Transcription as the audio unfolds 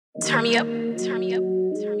Turn me up, turn me up,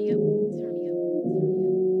 turn me up, turn me up.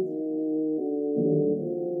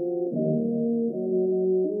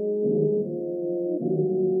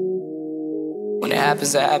 When it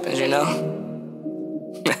happens, you know?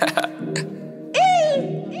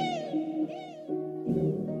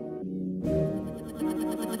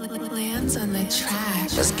 Lands on the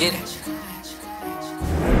track. Let's get it.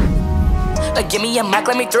 Give me a mic,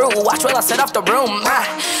 let me through. Watch while I set off the room.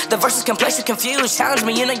 The verses complex, you confused. Challenge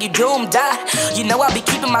me, you know you doomed. You know I'll be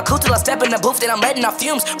keeping my cool till I step in the booth. Then I'm letting off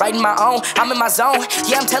fumes. Writing my own, I'm in my zone.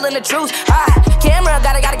 Yeah, I'm telling the truth. Camera,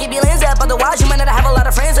 gotta keep your lens up. Otherwise, you might not have a lot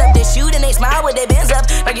of friends up. They shoot and they smile with their bands up.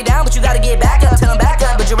 Knock you down, but you gotta get back up. Tell them back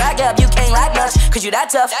up, but you rack up. You can't lack much, cause you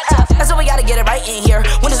that tough. That's why we gotta get it right in here.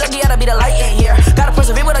 When it's up, you gotta be the light in here. Gotta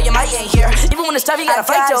persevere with all your might in here. Even when it's tough, you gotta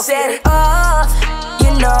fight your fear.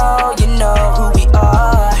 You know who we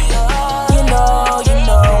are. You know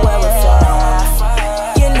where we're from.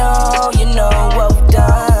 You know what we've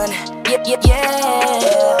done. Yeah.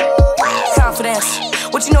 Confidence.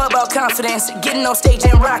 What you know about confidence? Getting on stage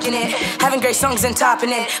and rocking it. Having great songs and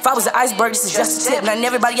topping it. If I was an iceberg, this is just a tip. Letting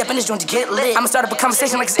everybody up in this joint to get lit. I'ma start up a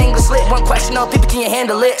conversation like it's English lit. One question, all people, can you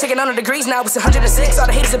handle it? Taking 100 degrees now, it's 106. All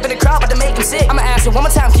the haters up in the crowd, about to make them sick. I'ma ask you one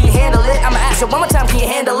more time, can you handle it? I'ma ask you one more time, can you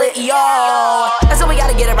handle it? Yo, that's why we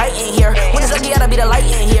gotta get it right in here. When it's up, you gotta be the light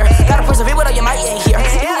in here. Gotta persevere with all your might in here.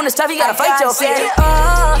 Even when it's tough, you gotta fight your fear.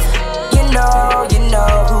 You know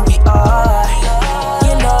who we are.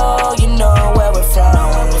 You know where we're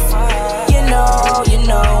from. You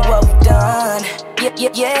know what we've done.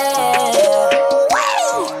 Yeah.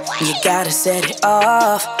 You gotta set it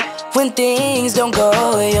off when things don't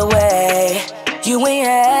go your way. You ain't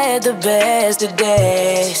had the best of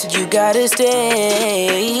days, so you gotta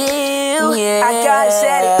stay. Yeah. I gotta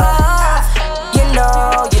set it off. You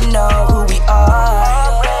know who we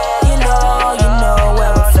are. You know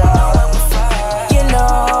where we're from.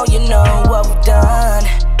 You know what we've done.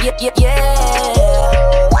 Yeah.